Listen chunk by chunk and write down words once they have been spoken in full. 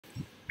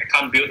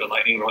can't build a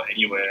lightning rod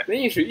anywhere. Then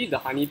you should eat the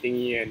honey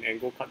thingy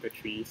and go cut the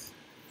trees.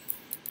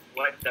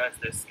 What does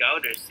the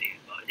scouter say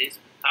about his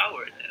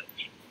power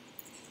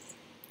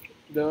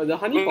level? The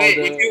honey Wait,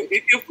 powder.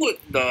 if you put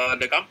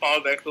the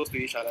gunpowder very close to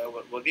each other,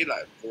 will they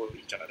like blow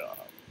each other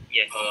up?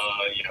 Yes.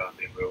 Yeah,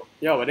 they will.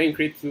 Yeah, but then it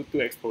creates two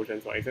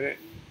explosions, right? Isn't it?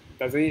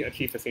 Doesn't it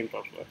achieve the same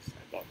purpose?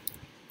 I thought.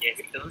 Yes,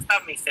 it doesn't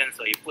start make sense.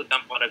 So you put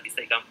gunpowder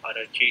beside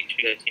gunpowder,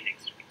 trigger chain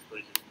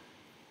explosion.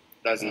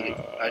 Does it?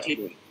 Actually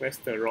don't. Where's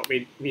the rod?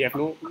 Wait, we have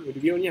no. Do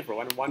we only have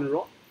one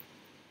rod?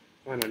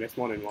 Oh no, there's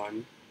more than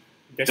one.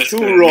 There's Just two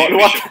the- rod. we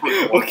What? should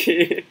put one.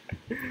 Okay.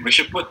 We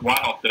should put one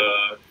of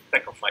the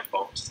stack of light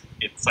bulbs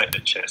inside the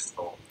chest.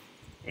 Or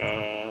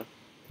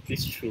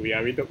It's true.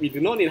 Yeah, we do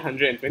not need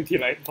 120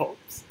 light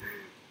bulbs.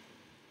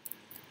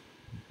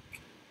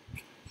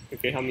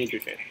 Okay, help me do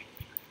that.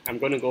 I'm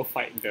gonna go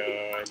fight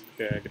the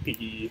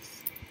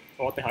piggies.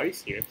 Oh, what the hell, are you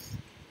serious?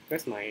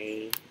 Where's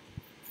my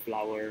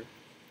flower?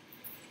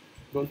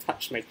 Don't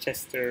touch my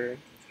Chester.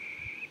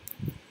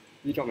 Did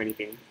you drop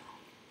anything?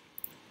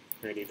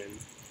 I didn't.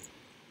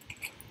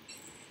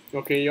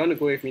 Okay, you want to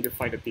go with me to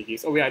fight the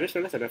piggies? Oh wait, I just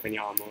realized I don't have any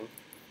armor.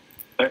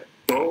 let's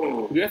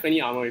go. Do you have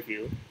any armor with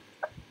you?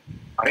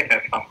 I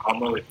have some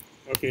armor with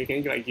Okay,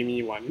 can you like give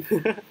me one?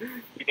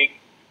 eating.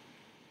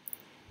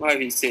 What if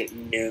he said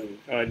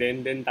no?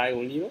 Then die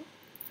only, no?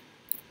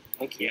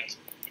 Okay. It's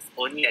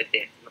only a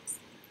death.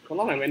 Well,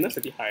 now my awareness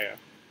a bit higher.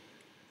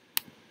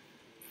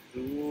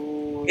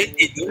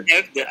 They don't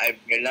have the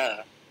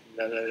umbrella.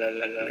 La la la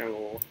la la.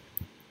 No.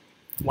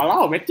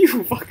 Walao, Matthew,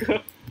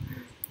 fucker.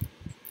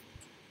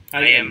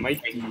 I am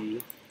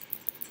mighty.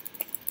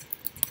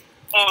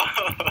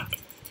 Oh!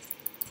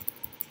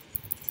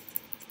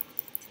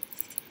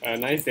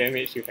 Nice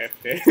damage you have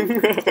there.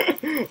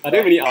 I don't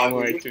have any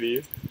armor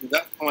actually.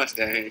 That's how much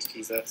damage,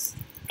 Jesus.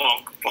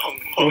 Bonk,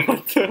 bonk, bonk.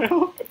 What the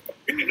hell?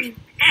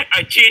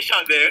 I changed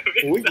out there.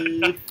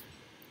 Oi.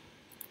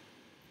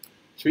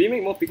 Should we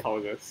make more pig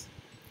houses?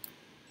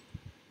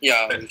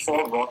 Yeah. There's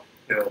 4 rods.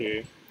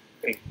 Okay.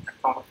 Thing. I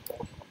found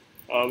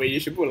 4. Wait, you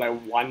should put like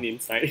one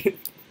inside.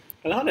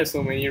 I love how there's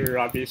so many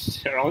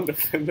rubbish around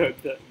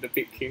the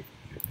pig king.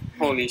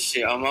 Holy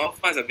shit, our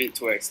mouth's a bit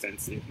too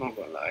extensive, not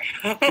gonna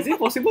lie. Is it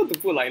possible to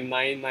put like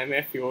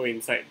 9 fuel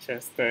inside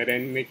Chester,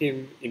 then make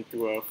him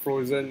into a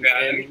frozen Yeah,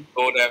 let me end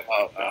go them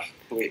up.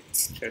 Wait.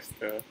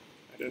 Chester?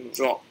 I don't know.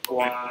 Drop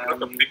Forgot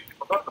the one,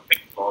 big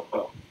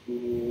daughter.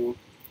 2.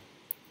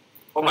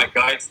 Oh my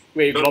guys.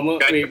 Wait, Look, Blommer,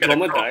 guys, look at the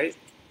Blommer cross. died?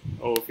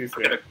 Oh, feels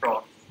Look at bad. the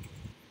cross.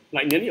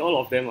 Like nearly all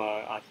of them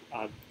are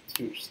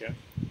huge, yeah.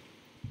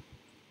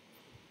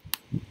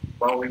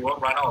 Well, we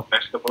won't run out of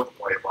vegetables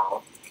for a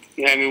while.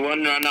 Yeah, we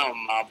won't run out of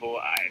marble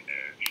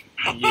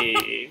either.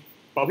 Yay.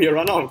 But we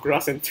run out of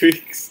grass and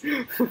twigs.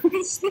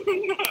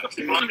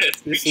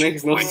 This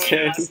makes no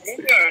sense.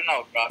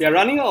 We are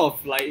running out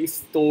of like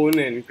stone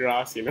and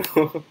grass, you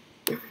know.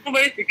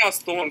 Nobody's picking up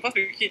stone because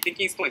we keep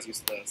thinking stone is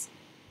useless.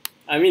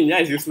 I mean, yeah,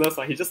 it's useless.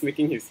 He's just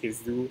making his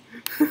zoo.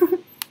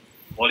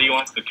 Wally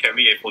wants to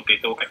carry a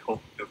potato back home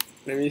too.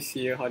 Let me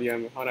see how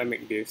do I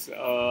make this.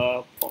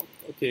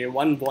 Okay,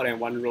 one board and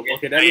one rope.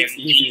 Okay, that I looks am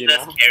easy Jesus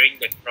enough. carrying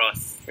the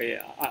cross. Wait,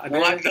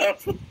 What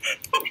the?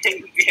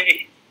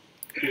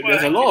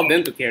 there's a lot of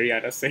them to carry. I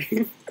just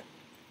saying.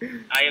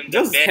 I am the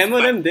Just best.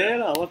 hammer them but there,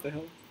 lah. What the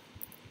hell?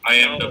 I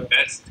am the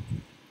best.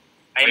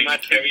 I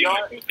must carry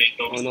my endure.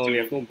 potatoes Oh no, we too.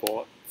 have no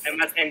board. I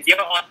must endure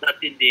all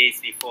 13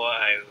 days before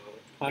I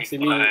will.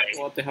 Simi, before I-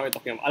 what the hell are you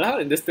talking about? I like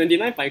how there's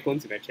 29 pine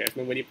cones in the chest.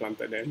 Nobody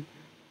planted them.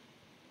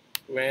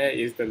 Where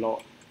is the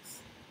logs?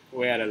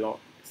 Where are the logs?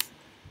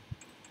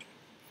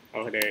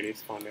 Oh, there it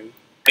is. Found them.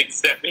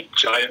 Except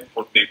giant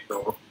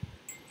potato.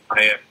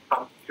 I am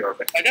come to your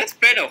best. I just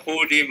spent a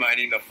whole day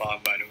mining the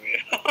farm, by the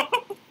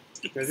way.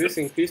 Does this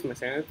increase my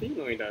sanity?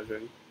 No, it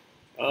doesn't.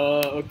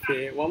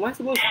 Okay. What am I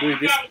supposed to do with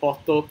this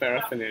portal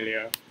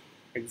paraphernalia?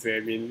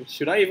 Examine.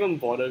 Should I even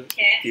bother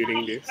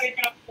building this?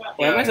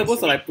 Or am I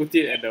supposed to like put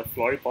it at the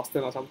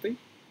Floriposton or something?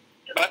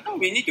 But I thought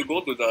we need to go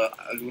to the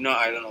lunar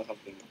island or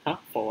something. Huh?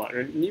 For what?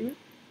 Really?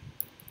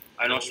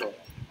 I'm not sure.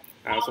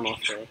 I'm also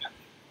not sure.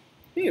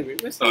 Hey,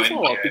 where's Oh,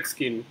 all our yeah. pig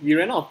skin? We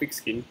ran out of pig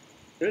skin.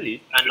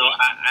 Really? No,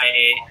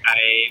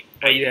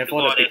 Oh, you have took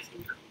all the them. pig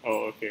skin.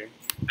 Oh, okay.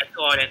 I took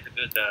all them to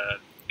build the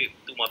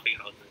 2 more big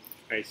houses.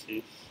 I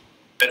see.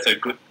 That's a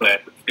good plan.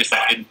 It's an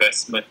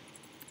investment.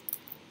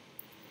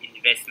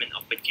 Investment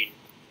opportunity.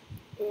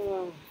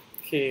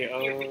 Okay,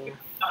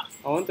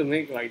 I want to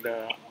make like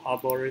the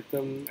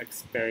Arboretum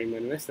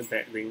experiment. Where's the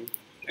bat wing?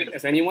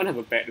 Does anyone have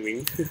a bat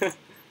wing?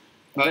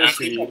 Let's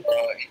see.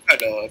 Inside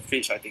the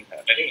fridge, I think.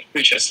 I think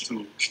which has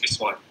 2. This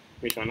one.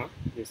 Which one?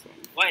 This one.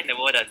 What in the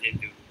world does it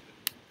do?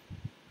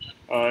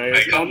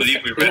 I can't believe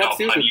we ran out helps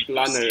of you to honey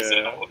plant this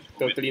season. a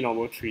totally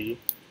normal tree.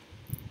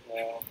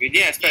 We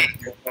didn't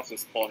expect us to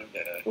spawn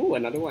there. Oh,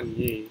 another one!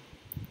 Yay!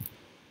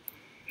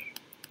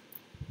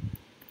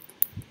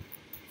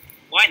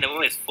 Why in the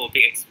world is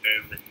phobic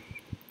experiment?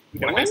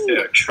 That Why is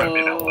there a trap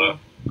in our I'm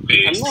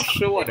base? not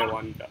sure what that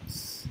one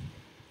does.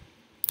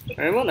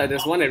 I remember like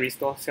there's one that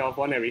restores health,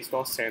 one that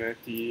restores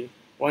sanity,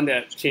 One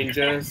that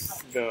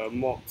changes the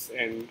mobs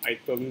and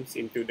items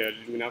into the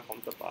Luna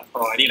counterparts.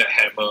 Oh, I need a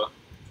hammer.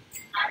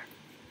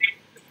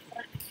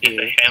 There's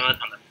Okay. a hammer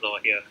on the floor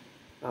here.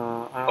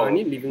 I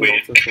need living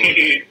wait. blocks also.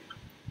 Right?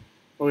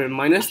 Oh, wait,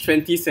 minus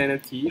 20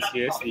 sanity,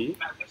 seriously?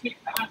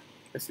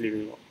 That's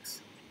living blocks.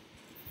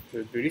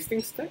 Do these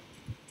things stack?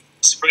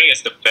 Spring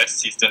is the best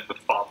season to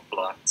farm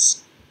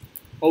plants.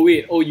 Oh,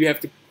 wait, you have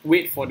to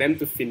wait for them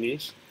to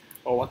finish?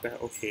 Oh, what the hell?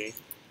 Okay.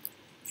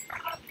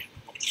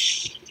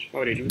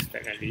 Oh, they do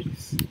stack at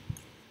least.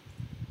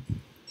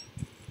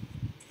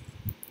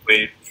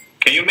 Wait,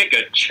 can you make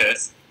a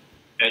chest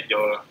at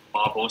your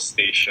marble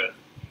station?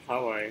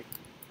 How I?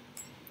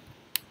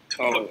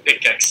 Oh,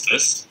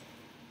 pickaxes.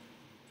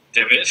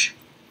 Damn it.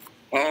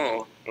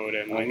 Oh, Oh,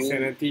 then my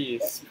sanity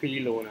is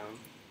pretty low now.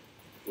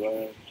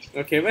 well,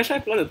 Okay, where should I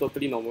plant the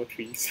totally normal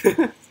trees?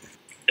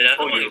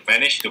 Oh, you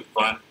managed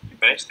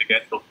to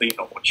get totally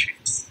normal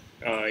trees.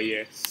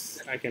 Yes.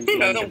 I can it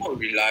plant doesn't them. work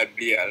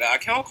reliably. Like, I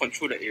cannot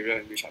control the area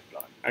in which I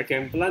plant. I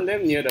can plant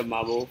them near the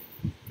marble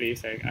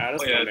place. I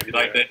just Oh yeah, plant them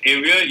like here. the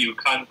area you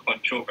can't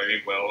control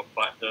very well,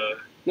 but the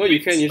No, you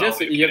can. You style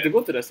just you have to can.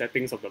 go to the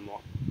settings of the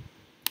mod.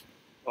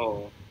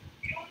 Oh,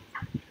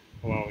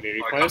 Wow, they Oh, I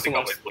require can't so pick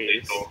up much a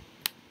space. potato.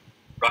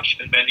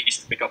 Russian man needs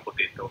to pick up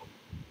potato.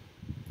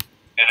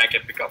 And I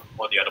can pick up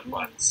all the other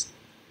plants.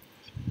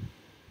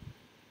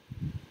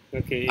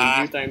 Okay, in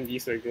Ah. due time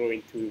these will grow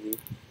into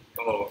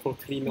Oh,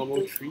 totally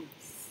normal trees.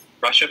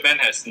 Russian man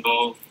has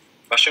no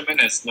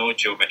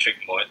geometric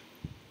mod.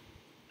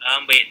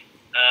 Wait.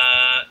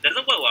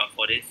 Doesn't work well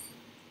for this.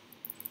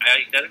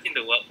 It doesn't seem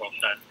to work for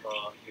that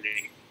for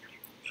today.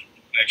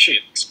 Actually,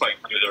 it's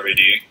quite good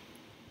already.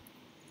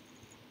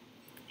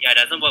 Yeah, it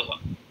doesn't work well.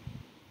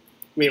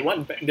 Wait,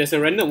 what? There's a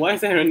random. Why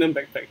is there a random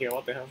backpack here?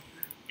 What the hell?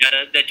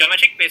 Yeah, the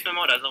geometric placement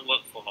mode doesn't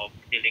work for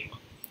healing.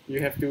 You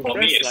have to For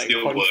me, press it like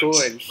still Control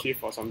works. and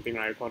Shift or something,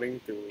 right? According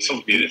to.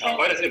 So weird.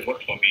 Why does it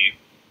work for me?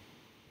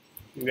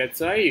 That's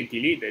why you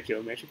delete the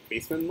geometric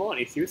placement mod.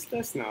 It's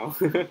useless now.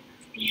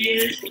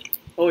 Yeah.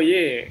 Oh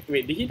yeah.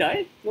 Wait, did he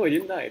die? No, he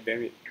didn't die.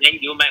 Damn it. Then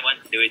you might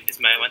want to do it. This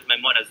my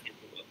mod doesn't seem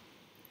to work.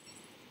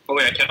 Oh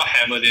wait, I cannot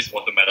hammer this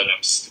watermelon.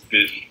 I'm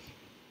stupid.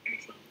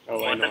 Oh,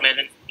 why not?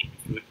 Watermelon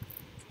food.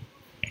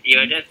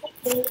 You're just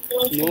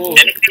No.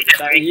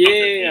 That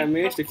Yay! I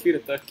managed to kill the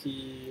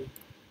turkey.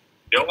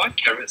 You don't want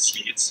carrot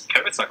seeds.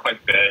 Carrots are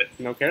quite bad.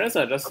 No, carrots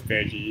are just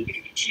veggies.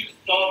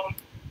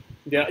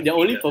 Their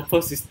only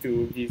purpose is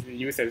to be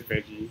used as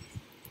veggies.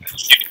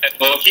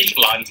 Can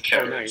plant Oh,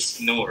 carrots?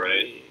 nice. No,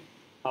 right?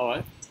 How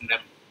what?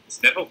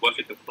 It's never worth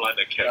it to plant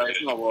a yeah, carrot.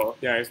 it's not worth.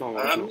 Yeah, it's not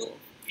worth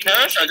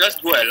Carrots are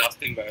just good at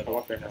lasting very Oh, long.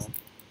 what the hell?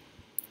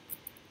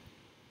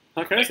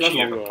 Huh, carrots last Actually,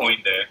 you have a longer.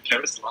 point there.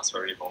 Carrots last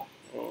very long.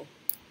 Oh.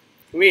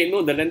 Wait,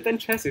 no, the lantern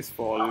chest is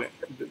for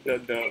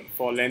the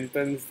for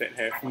lanterns that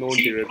have no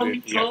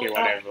durability. Okay,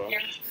 whatever.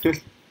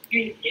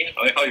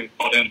 I like how you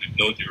call them with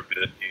no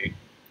durability.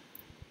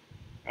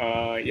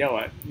 Yeah,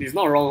 what? It's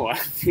not wrong, what?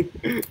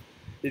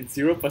 It's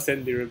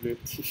 0%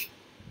 durability.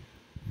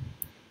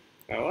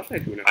 What should I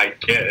do now? I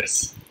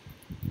guess.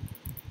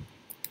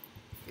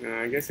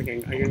 I guess I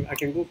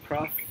can go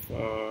craft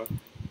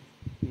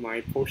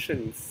my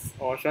potions,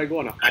 or should I go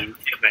on a I'm hunt?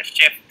 a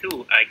chef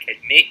too. I can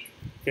make.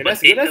 Okay,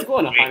 let's go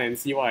on a hunt and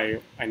see what I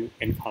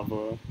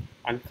uncover.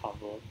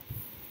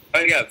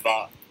 I get a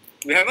bug.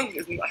 We haven't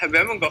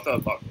gotten a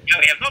bug. Yeah,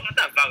 we have not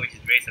gotten a bug, which is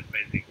very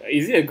surprising.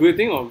 Is it a good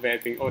thing or a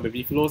bad thing? Oh, the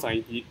beefaloes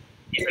I eat.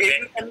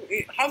 It's a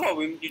bad. How about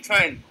we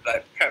try and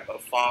like prep a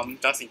farm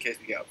just in case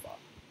we get a bug?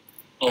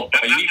 Oh,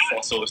 but you need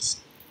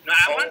fossils. No,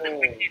 I want to Oh.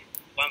 practice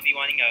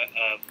 1v1ing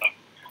a bug.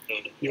 So,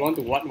 You want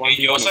to what? One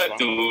You also v1 have or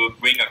to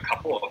bring a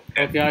couple of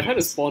Okay, I try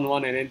to spawn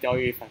one and then tell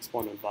you if I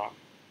spawn a bug.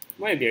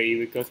 Might be a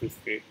Eureka's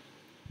mistake.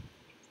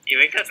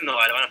 Eureka's no,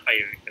 I don't want to fight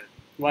Eureka.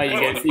 Why I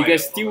wanna you fight get a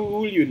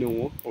steal, you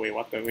know? Oh wait,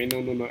 what the? Wait,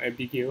 no,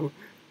 Abigail.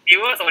 It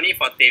was only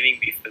for taming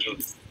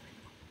beefaloes.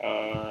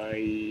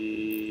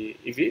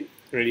 Is it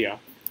really? Yeah,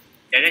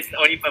 that's the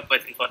only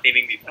purpose is for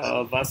taming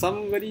beefaloes. But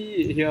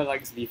somebody here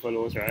likes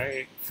beefaloes,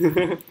 right?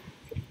 No,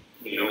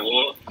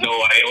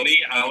 I only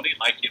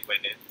like it when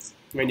it's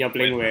When you're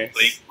playing when I'm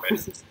West.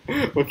 playing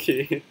West.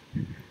 Okay.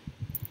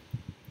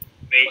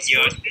 Wait,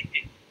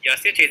 you're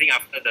still chasing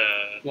after the.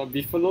 No,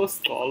 beefaloes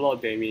got a lot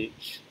of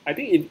damage. I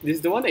think this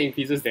is the one that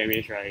increases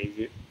damage, right? Is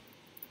it?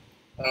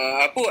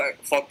 I put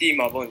like 40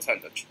 marble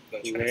inside the chest.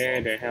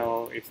 Where the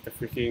hell is the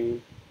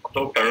freaking...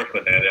 Auto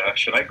paraphernalia.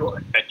 Should I go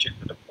attach it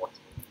to the portal?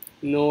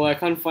 No, I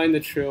can't find the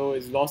trail.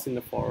 It's lost in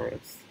the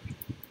forest.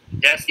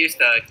 Just use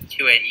the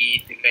Q and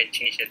E to go and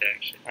change the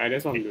direction.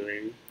 That's what I'm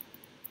doing.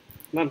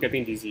 Now I'm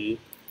getting dizzy.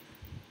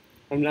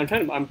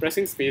 I'm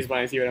pressing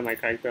spacebar and see whether my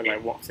character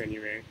like walks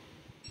anywhere.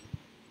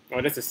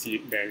 Oh, that's a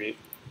seed, damn it.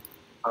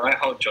 I like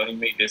how Johnny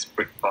made this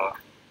brick bar.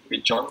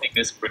 Did John make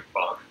this brick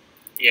bar?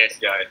 Yes.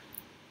 Yeah, it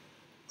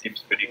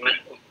seems pretty good.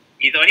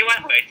 He's the only one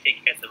who actually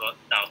cares about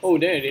stuff. Oh,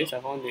 there it is. I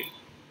found it.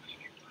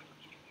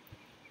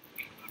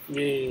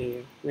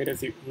 Yay. Wait,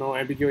 that's it. No,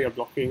 Abigail, you're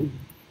blocking.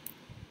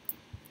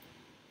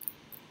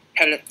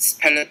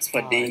 Pellets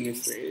for Ah,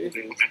 days. this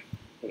way.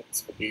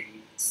 Pellets for days.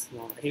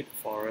 No, I hate the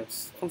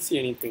forest. Can't see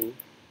anything.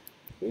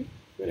 Eh?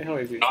 Where the hell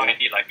is it? Now I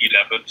need like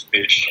 11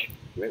 fish.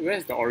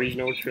 Where's the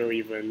original trail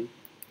even?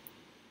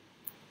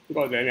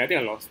 God damn it, I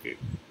think I lost it.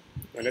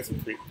 Oh, that's a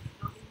freak.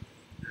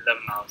 The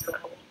mouse.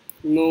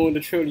 No, the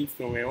trail leads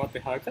nowhere. What the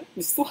hell?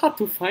 It's so hard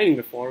to find in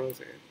the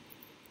forest.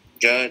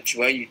 Judge,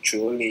 why are you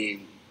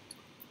trolling?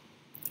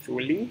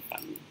 Trolling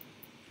fun.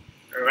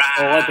 Oh,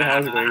 what the hell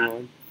is going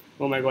on?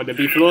 Oh my god, the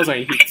beefaloes are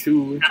in heat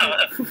too. It's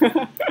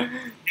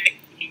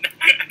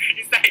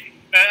like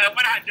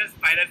 100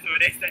 spiders over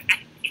there. It's like,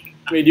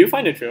 Wait, do you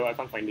find the trail? I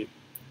can't find it.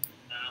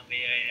 wait,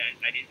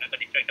 I got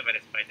distracted by the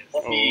spiders.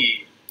 Oh.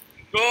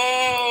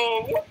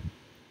 Go!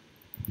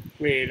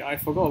 Wait, I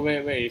forgot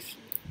where is.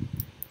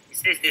 It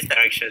says this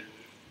direction.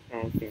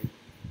 Oh, okay.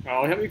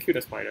 I'll help you kill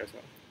the spiders.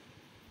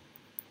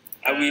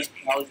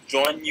 I'll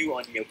join you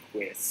on your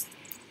quest.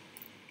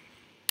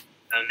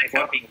 Next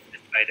time being the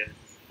spiders.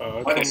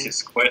 What is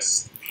his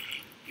quest?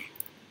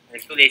 I'm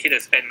too lazy to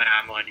spend my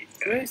armor on these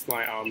guys. Where's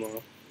my armor?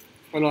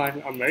 Oh no,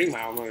 I'm wearing my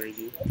armor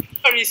already.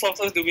 What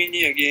resources do we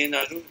need again?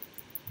 I don't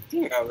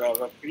think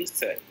we're pretty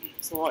set.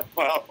 So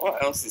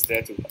what else is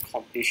there to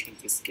accomplish in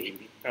this game?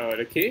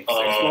 The caves?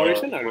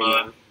 Exploration? I don't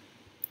know.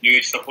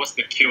 You're supposed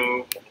to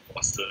kill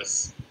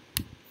bosses.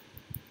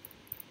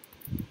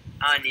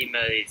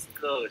 Animal is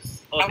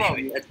close. How about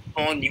we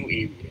explore new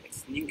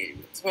areas?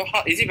 So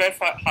is it very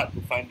hard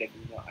to find the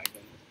lunar island?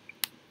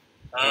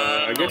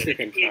 I guess you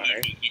can it's pretty try.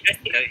 easy. You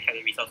just need to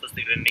have resources to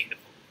even make the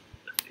boat.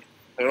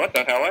 Wait, what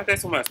the hell? Why is there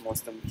so much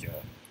monster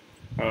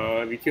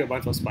here? We kill a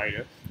bunch of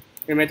spiders.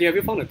 Hey Matthew, have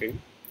you found a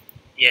thing?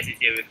 Yes, it's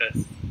here with us.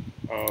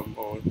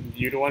 Oh,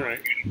 you the one, right?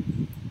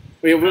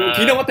 Wait,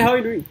 Peter, what the hell are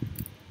you doing?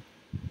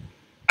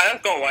 I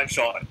just got one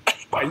shot.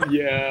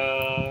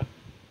 Yeah.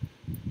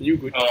 You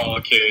good? Oh,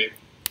 okay.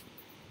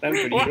 Time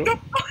for What you. the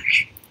fuck?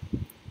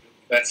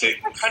 That's it.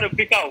 I'm trying to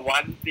pick out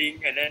one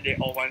thing and then they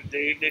all one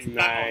day they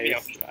start on me.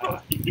 Nice.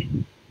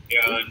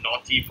 You're a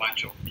naughty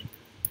bunch of people.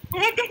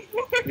 What the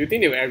fuck? Do you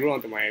think they will aggro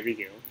onto my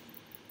Abigail?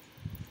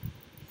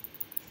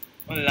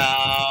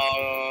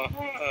 Walao.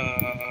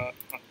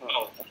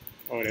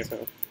 Oh, that's her.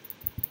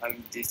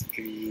 I'm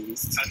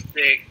displeased. I'm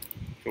sick.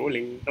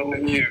 Trolling. Don't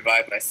let me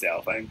revive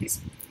myself. I'm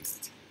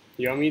displeased.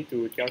 You want me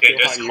to tell Okay, you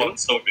just how you?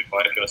 console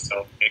revive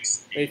yourself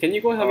next. Hey, can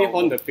you go help me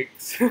horn the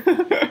pigs?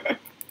 Walao,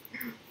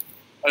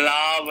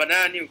 but then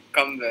I need to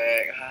come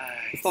back.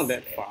 It's not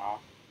that far.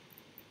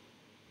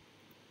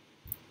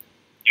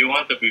 Do you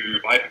want to be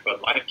revived with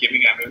a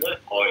life-giving amulet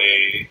or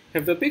a...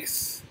 Have the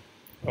pigs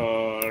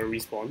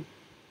respawn?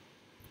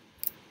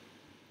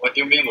 What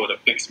do you mean will the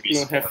pigs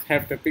No, respawn?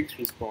 have the pigs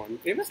respawn.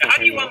 Hey, where's How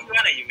do you the want a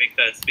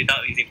Eurycus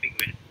without using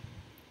pigment?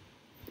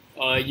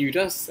 you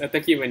just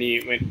attack it when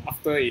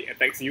after it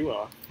attacks you.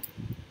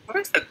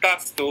 Where's the dark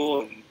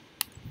stone?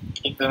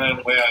 Ethan,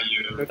 where are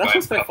you? The Dark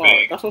Soul's quite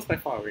far. Dark Soul's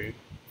quite far away.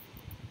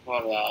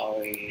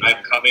 Walao.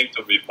 I'm coming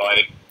to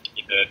revive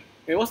Ethan.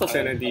 Hey, what's the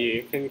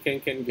sanity? Can Wait,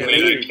 you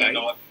I revive?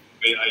 cannot.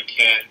 Wait, I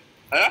can.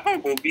 I like how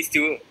Bobby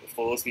still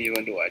follows me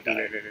even though I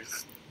die.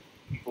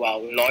 Wow,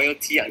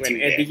 loyalty until When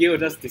death. Abigail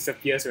just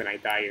disappears when I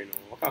die, you know.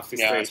 What kind of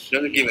sister Yeah, is she she?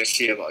 doesn't give a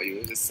shit about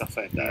you. Just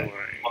suffer and No, die.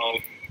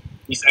 right.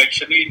 He's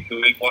actually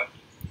doing what?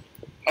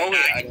 Oh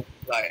wait, I don't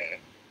like.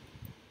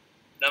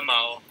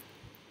 Lemao.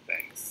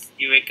 Thanks.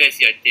 Eurycus,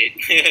 you're Hey,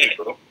 dead.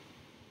 bro.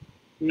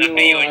 No,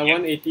 Nothing on I you.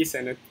 want 80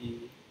 sanity.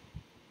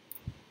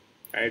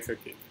 It's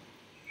okay.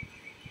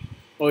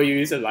 Oh, you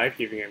use a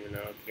life-giving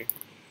amulet, okay.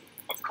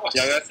 Of course.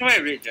 Yeah, we have so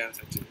many red gems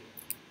actually.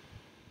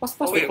 What's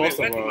Oh the wait, cost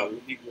where of did my a...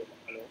 Bobby go?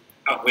 Hello?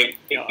 Oh, wait.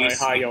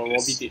 Hi, your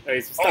Wobby did...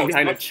 it's stuck Oh,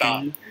 behind a it's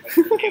not tree.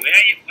 Okay,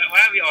 why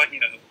are we all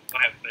here?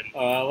 What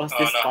happened? What's Oh,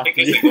 this no, I think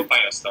party? you go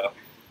find your stuff.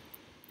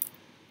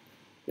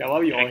 Yeah, why are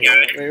we all Okay, here?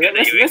 let's Wait, get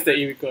the where's the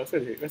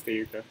Eurycus? Where's the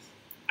Eurycus?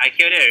 I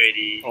killed it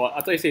already. Oh,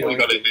 I thought you said Oh, you you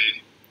got wanted it. to.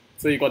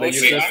 So you got the Oh,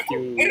 shit, useless I-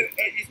 skill.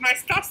 Is my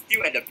stuff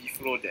still at the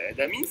beefalo there?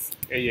 That means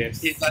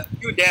Yes. if it's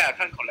still there, I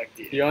can't collect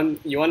it.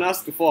 You want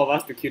us to, four of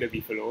us, to kill the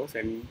beefaloes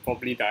and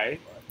probably die?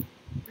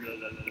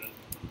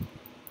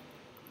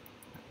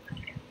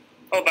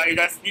 Oh, but if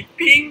they're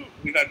sleeping,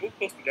 if I go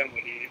close to them,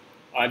 will they?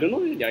 I don't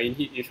know. They're in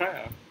heat. You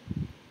try.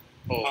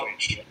 Oh,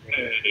 Ouch.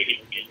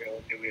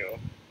 they will.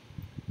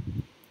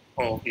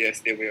 Oh, yes,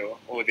 they will.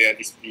 Oh, they are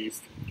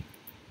displeased.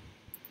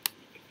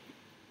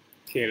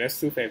 Okay, let's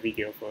sue for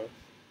Abigail first.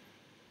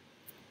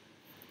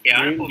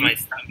 Yeah, I Do want you- to put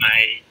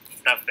my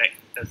stuff back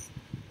because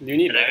Do you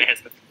need the level life? has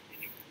to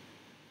continue.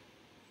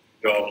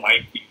 Your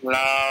mighty.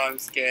 Wow, I'm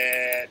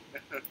scared.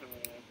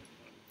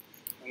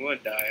 I'm gonna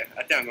die.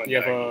 I think I'm gonna You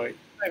have die.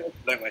 I want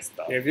to collect my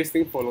stuff. you have this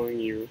thing following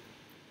you.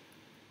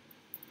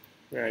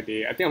 Where are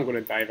they? I think I'm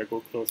gonna die if I go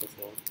close as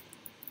well.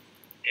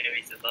 There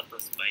is a lot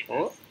of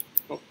spiders.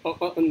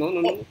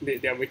 No.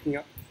 They are waking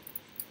up.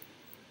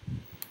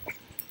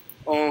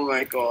 Oh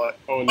my god.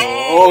 Oh no.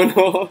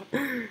 Oh!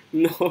 Oh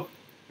no.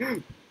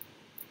 No.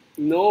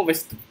 No,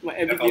 my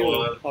Abigail.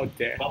 Our How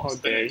dare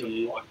monster he?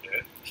 is on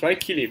there. Should I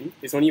kill him?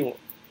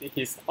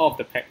 He's out of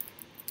the pack.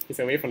 He's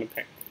away from the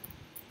pack.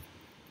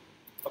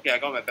 Okay, I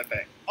got my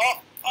backpack. Oh!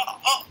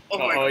 Oh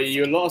my god.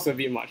 you lost a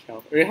bit much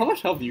health. Wait, how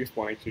much health do you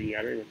spawn actually?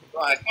 I don't even know.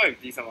 Oh, I thought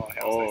it decent amount of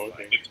health. Oh, so it's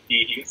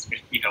okay.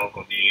 like- 50 health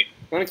only.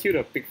 I want to kill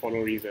the pig for no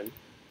reason.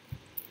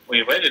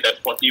 Wait, where did that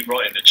 40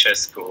 rod in the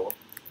chest go?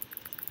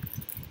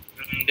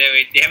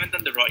 They haven't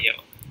done the rod yet.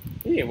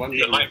 Hey, one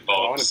The big. light Oh,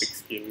 I want a bulbs. big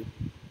skin.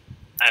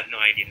 I have no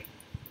idea.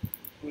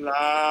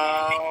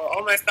 Wow,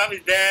 all my stuff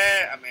is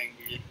there. I'm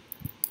angry.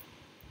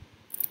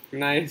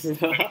 Nice.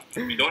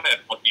 We don't have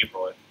 40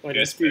 rod. Oh,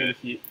 they're still in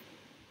heat.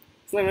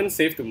 It's not even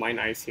safe to mine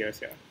ice here,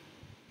 yeah.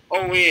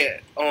 Oh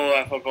wait, oh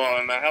I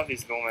forgot. My health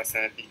is low. My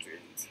sanity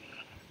drains.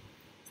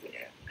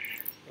 Yeah.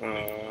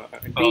 I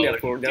think there are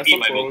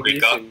some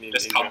probabilities in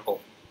Just the come home.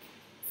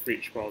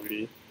 fridge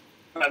probably.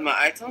 But my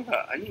items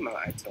I need my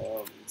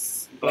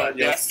items. But But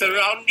they're yes.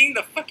 surrounding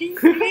the fucking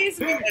place.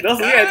 Man,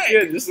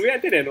 Just wait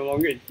until they're no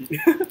longer in heat.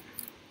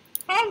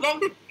 How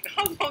long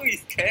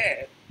is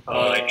that?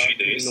 Like 3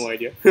 days. No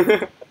idea.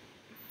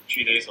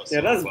 3 days or so.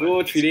 Yeah, let's but go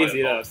it's 3 days quite a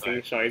later long of time.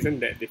 slingshot. Isn't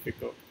that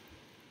difficult?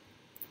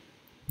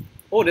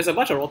 Oh, there's a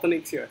bunch of rotten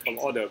eggs here from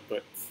all the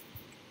birds.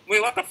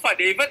 Wait, what the fuck?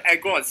 They even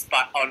aggro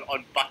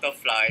on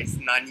butterflies.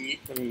 Nani?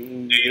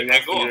 They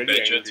must go be on really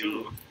Badger angry.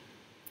 too.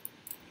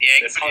 Yeah,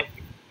 That's how.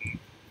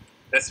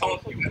 That's how.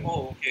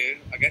 Okay.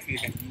 I guess we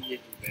can eat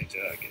it to Badger,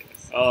 I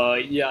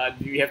guess. Yeah,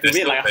 we have to There's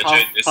wait no like Badger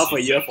half in this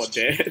a year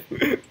season. for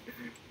that.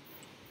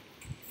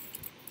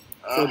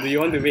 So do you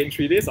want to wait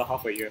 3 days or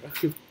half a year?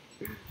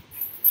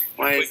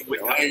 Why is,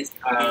 Wait, why is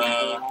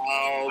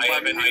I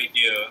have an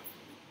idea.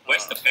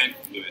 Where's the pen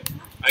fluid?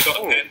 I got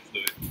Oh. pen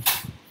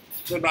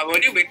fluid. But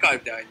when you wake up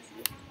if they're in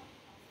heat?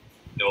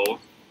 No,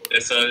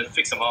 there's a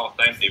fixed amount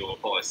of time they will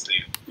fall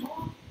asleep.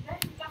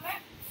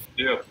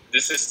 Yeah,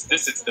 this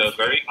is the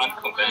very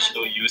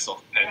unconventional use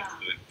of pen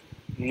fluid.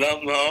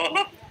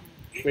 No.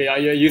 Wait, are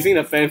you using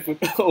the fan food?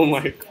 Oh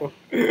my god.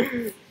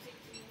 The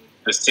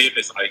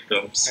safest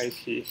items. I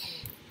see.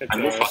 That's I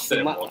move a faster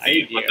than smart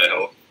Morty. What the idea.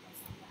 hell?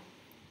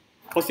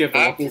 Cause you have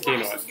a walking cane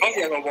or what? Because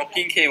you have a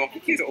walking cane.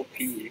 Walking cane is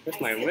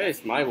OP. Where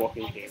is my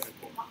walking cane?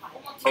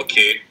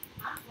 Okay,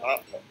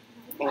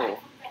 Oh.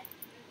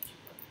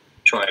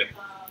 try.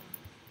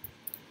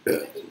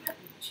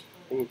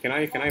 Ooh, can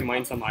I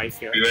mine some ice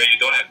here? Beware, you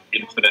don't have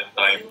infinite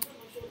time.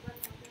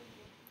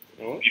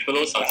 Oh,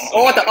 Buffaloes are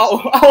so what the? nice.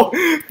 Ow!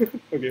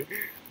 Okay.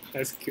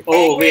 That's cute.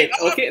 Oh, wait.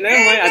 Okay,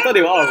 never mind. I thought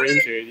they were out of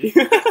range already.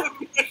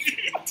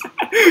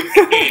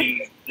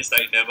 Okay, it's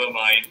like, never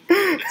mind.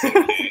 It's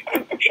okay.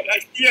 I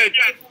see a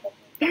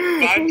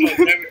bunch of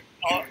them.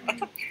 Oh,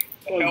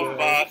 What hell the-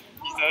 bar.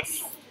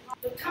 Jesus.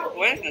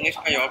 When's the next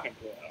time y'all can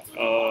play?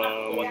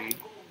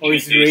 Oh,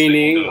 it's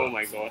raining. Oh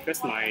my god,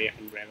 that's my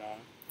umbrella.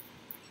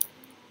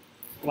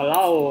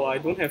 Walao, I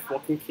don't have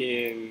walking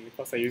cane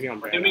because I'm using What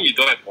do umbrella. you mean you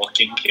don't have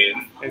walking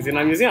cane? As in,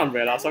 I'm using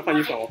umbrella, so I can't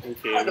use my walking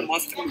Oh, the cane.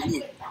 monster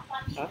meat.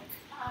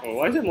 Oh,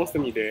 why is there monster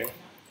meat there?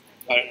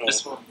 I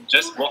don't know.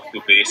 Just walk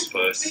to base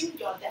first.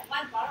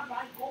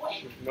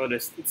 No,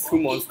 it's two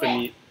monster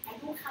meat.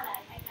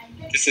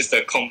 This is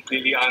the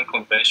completely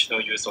unconventional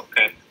use of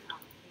pen.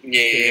 Yeah,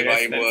 Okay,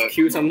 but it let's works.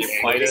 kill some Yeah,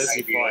 spiders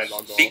big before I ideas.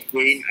 log off. Big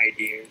brain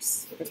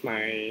ideas. That's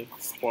my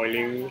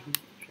spoiling.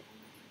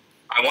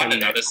 I want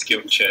Pen another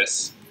skill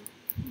chest.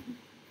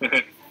 No, I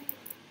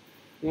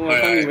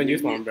can't Alright. even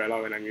use my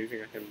umbrella when I'm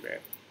using a handbag.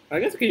 I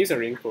guess I can use a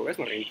raincoat. Where's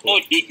my Oh,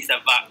 raincoat? this is a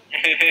bug.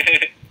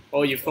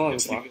 Oh, you found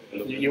Just a bug. leave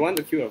it alone. You want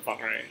to kill a bug,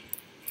 right?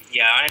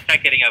 Yeah, I want to try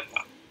getting a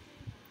bug.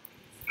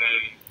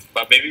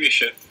 But maybe we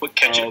should put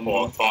ketchup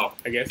for a farm.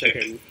 I guess I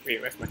can.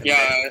 Wait, where's my handbag?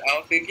 Yeah, I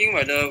was thinking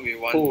whether we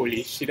want.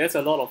 Holy shit, that's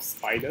a lot of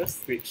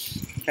spiders, which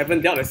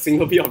haven't dealt a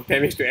single bit of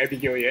damage to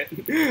Abigail yet.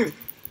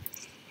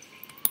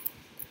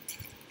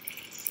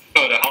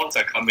 Oh, the hounds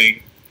are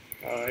coming.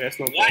 That's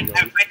no What? I'm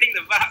problem. fighting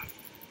the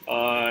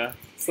bug.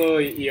 So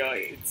yeah,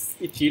 it's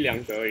一举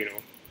两得, you know.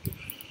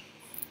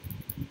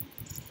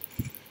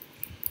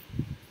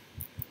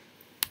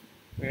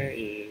 Where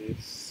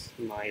is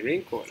my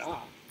raincoat?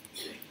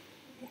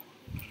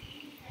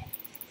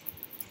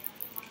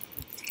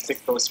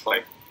 Take those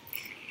spike.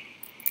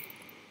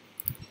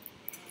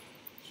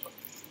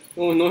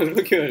 Oh no, it's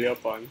gonna kill a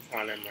leopard.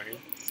 Never mind.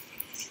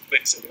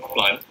 Wait, so they're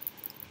plant.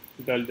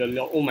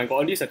 Oh my god,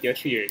 all these are tier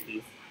 3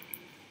 already.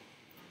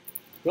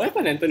 Do I have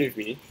a lantern with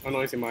me? Oh no,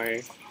 it's in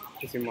my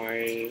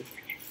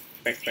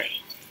backpack.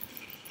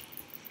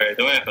 I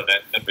don't have a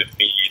lantern with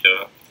me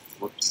either.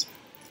 Whoops.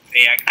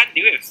 Hey, I can't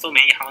deal with so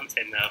many hounds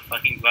and a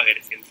fucking bug at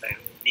the same time.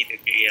 Need to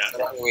figure it out.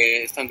 Run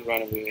away. It's time to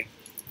run away.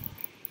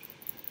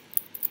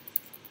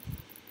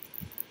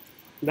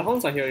 The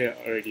hounds are here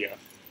already.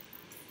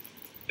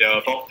 They're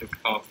about to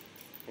come.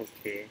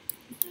 Okay.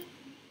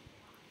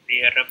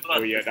 They are about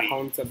Oh yeah, to the be-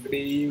 hounds are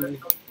baying.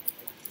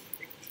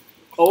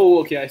 Oh,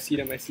 okay, I see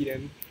them.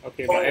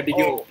 Okay, but Oh,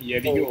 Abigail oh,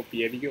 Abigail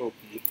OP.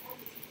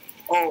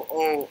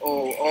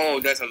 Oh,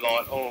 that's a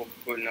lot. Oh,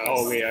 goodness.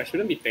 Oh wait, I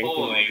shouldn't be tanking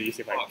all Holy these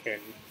if I fuck. can.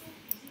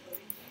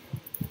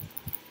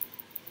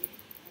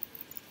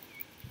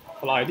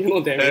 Well, I didn't know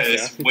There damage.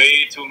 is Yeah.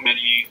 way too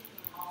many.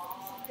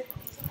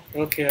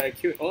 Okay, I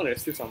killed. Oh,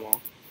 there's still some more.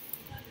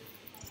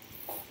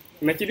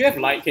 Matthew, do you have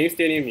light? Can you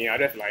stay near me? I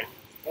don't have light.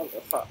 What the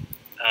fuck?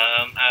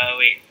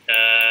 Wait.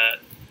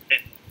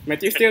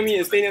 Matthew, stay near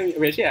me.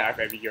 Wait, actually, I have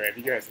Abigail.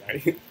 Abigail is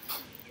like.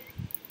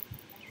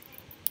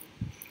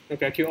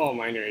 Okay, I killed all of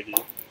mine already.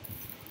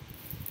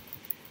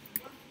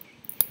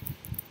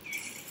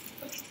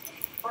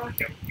 I'll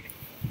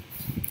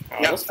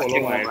just I follow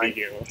killed my all mine.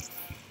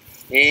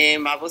 Abigail.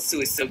 Marble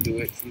Suit is so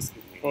good. Feels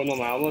good. Oh no,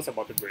 my armor is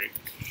about to break.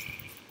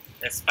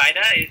 The spider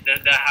is the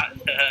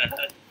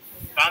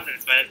spawns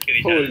and spiders kill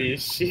each other. Holy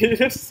shit,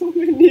 there's so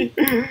many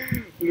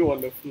blue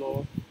on the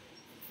floor.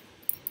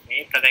 Can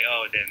you collect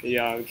all of them?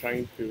 Yeah, I'm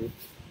trying to.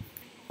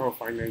 Oh,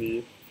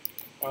 finally.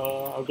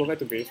 I'll go back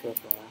to base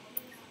first.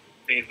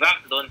 Wait,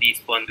 bugs don't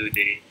despawn, do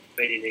they?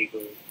 Where did they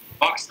go?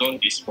 Bugs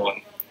don't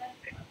despawn.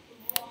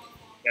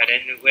 Yeah,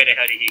 then where the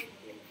hell did he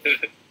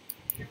go?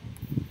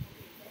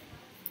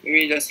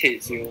 Maybe just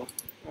hates you.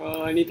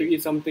 I need to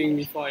eat something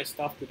before I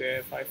starve to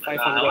death. I have I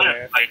 500 want to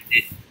left. fight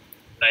it.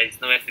 Like,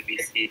 it's nowhere to be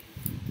seen.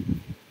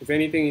 Is there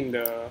anything in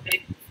the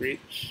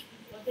fridge?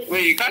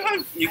 Wait, you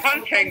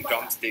can't hang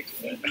drumsticks.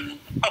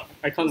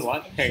 I can't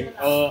what? Hang.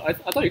 I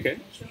thought you can.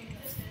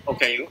 Oh,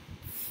 can you?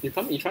 You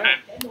can't? You try?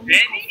 I'm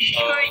very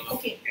sure you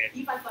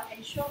can.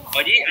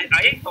 Or are you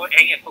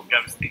hanging a hook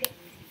drumstick?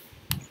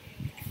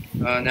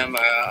 Never mind.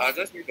 I'll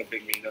just make a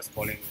big ring that's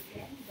falling.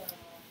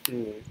 Hmm.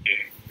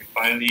 Okay, we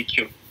finally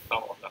killed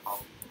some of the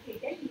house.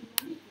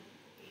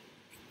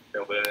 They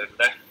were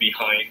left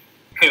behind.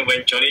 And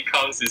when Johnny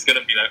comes, it's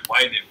gonna be like,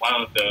 why did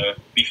one of the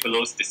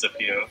beefaloes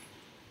disappear?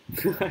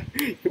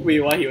 Wait,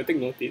 why he will take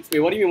notice? Wait,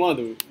 what do you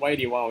mean why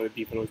did one of the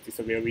people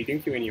disappear? We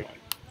didn't kill anyone.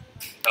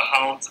 The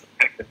hounds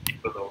attacked the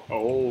beefalo.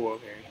 Oh,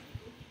 okay.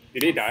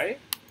 Did they die?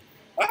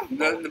 Ah,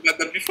 but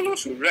the buffalo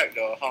should wreck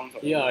the hounds.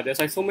 Yeah, there's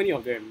like so many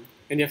of them.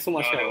 And they have so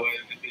much health.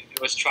 It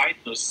was trying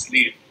to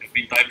sleep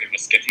every time it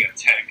was getting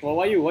attacked. Well,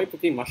 why you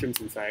putting mushrooms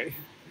inside?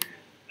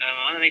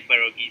 I want to make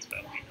pierogies,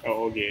 but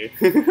Oh, okay.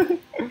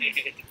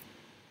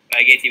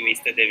 I guess you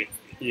wasted them.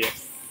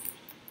 Yes.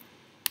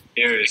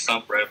 Here is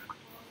some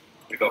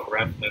we got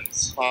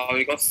remnants.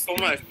 We got so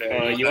much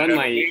berries. You want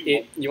my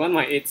eight? You want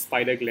my 8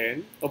 spider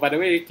gland? Oh, by the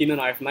way, Keenan,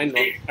 I have 9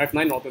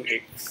 rotten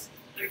eggs.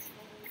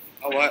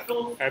 Oh, what?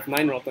 I have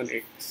 9 rotten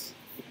eggs.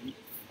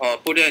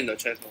 Put it in the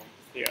chest now.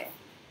 Yeah.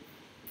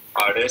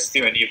 Are there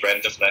still any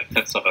random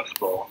lanterns on the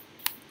floor?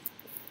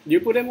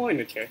 You put them all in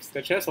the chest.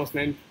 The chest was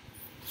meant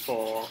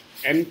for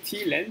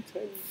empty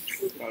lanterns.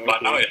 Oh,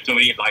 But now okay. we have too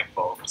many light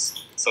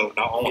bulbs. So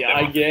now all of Yeah,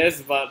 them I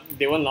guess, but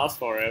they won't last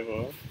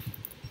forever.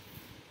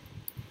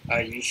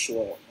 Are you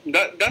sure?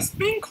 Does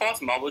spin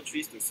cause marble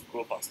trees to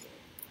grow faster?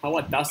 How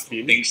about I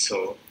dustbin? think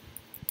so.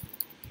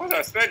 Because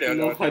I swear they're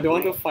No, not. I don't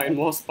want to find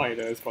more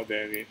spiders, god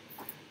damn it.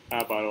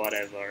 But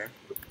whatever.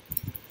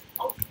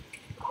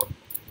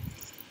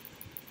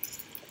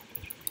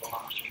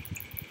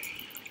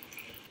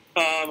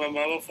 My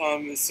marble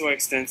farm is so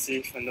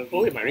extensive. I love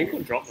Oh it. wait, my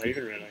raincoat dropped, I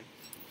didn't realize.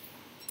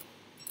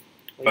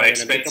 Oh, By yeah,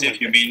 when I pick up expensive, my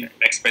you mean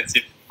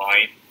expensive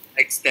mine?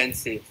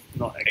 Extensive,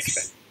 not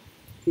expensive.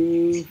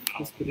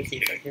 Let's put this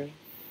inside here.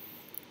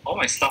 All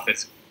my stuff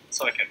is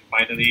so I can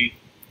finally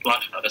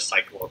flush another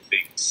cycle of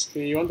things.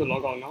 Okay, you want to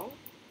log out now?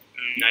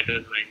 I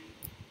don't mind.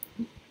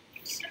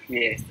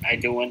 Yes, I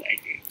don't want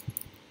idea.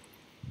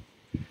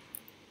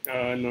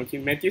 No,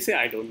 Matthew said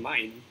I don't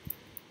mind.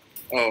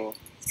 Oh,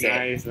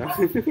 sad. Nice.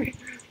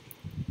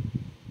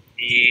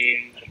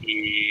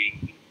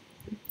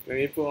 Let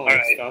me put all my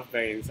Alright. stuff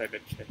back inside the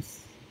chest.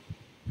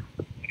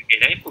 Okay,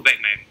 let me put back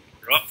my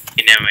rock.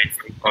 Okay, never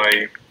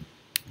mind.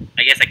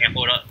 I guess I can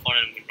hold on